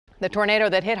The tornado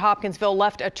that hit Hopkinsville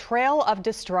left a trail of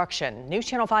destruction. News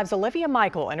Channel 5's Olivia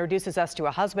Michael introduces us to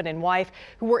a husband and wife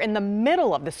who were in the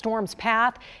middle of the storm's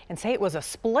path and say it was a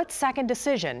split-second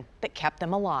decision that kept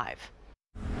them alive.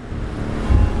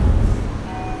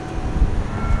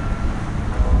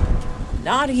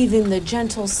 Not even the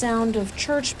gentle sound of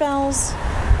church bells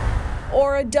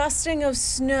or a dusting of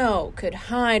snow could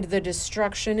hide the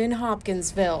destruction in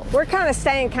Hopkinsville. We're kind of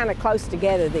staying close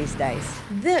together these days.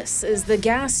 This is the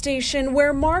gas station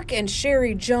where Mark and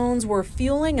Sherry Jones were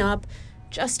fueling up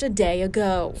just a day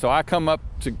ago. So I come up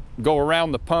to go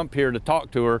around the pump here to talk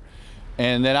to her,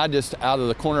 and then I just, out of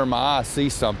the corner of my eye, see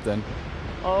something.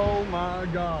 Oh my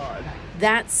God.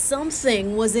 That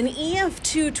something was an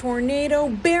EF2 tornado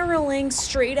barreling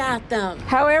straight at them.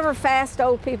 However fast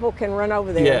old people can run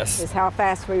over there is how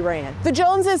fast we ran. The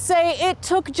Joneses say it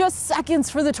took just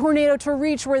seconds for the tornado to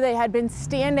reach where they had been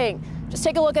standing. Just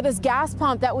take a look at this gas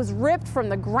pump that was ripped from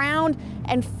the ground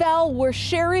and fell where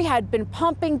Sherry had been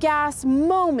pumping gas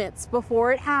moments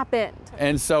before it happened.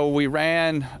 And so we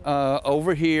ran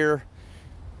over here,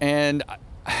 and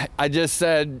I just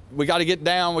said, we got to get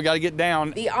down, we got to get down.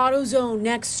 The AutoZone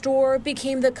next door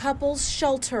became the couple's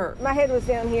shelter. My head was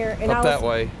down here, and up that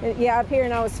way. Yeah, up here,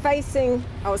 and I was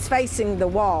facing the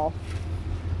wall,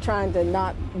 trying to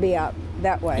not be up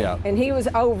that way. Yeah. And he was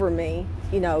over me,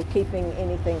 you know, keeping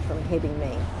anything from hitting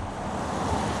me.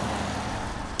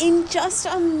 In just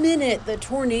a minute, the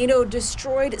tornado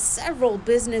destroyed several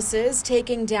businesses,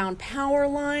 taking down power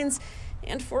lines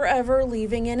and forever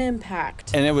leaving an impact.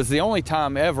 And it was the only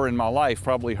time ever in my life,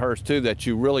 probably hers too, that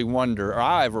you really wonder, or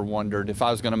I ever wondered if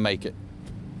I was going to make it.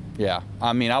 Yeah,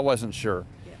 I mean, I wasn't sure.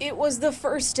 It was the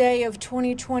first day of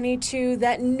 2022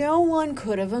 that no one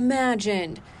could have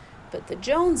imagined, but the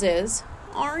Joneses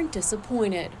aren't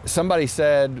disappointed. Somebody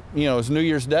said, you know, it's New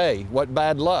Year's Day, what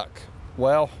bad luck?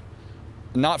 Well,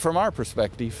 not from our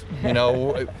perspective. You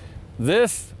know,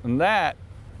 this and that,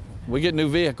 we get new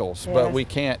vehicles, but we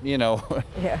can't, you know.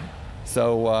 Yeah.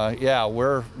 So, yeah,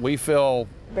 we feel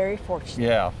very fortunate.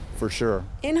 Yeah, for sure.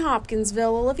 In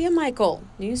Hopkinsville, Olivia Michael,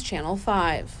 News Channel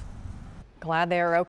 5. Glad they are okay.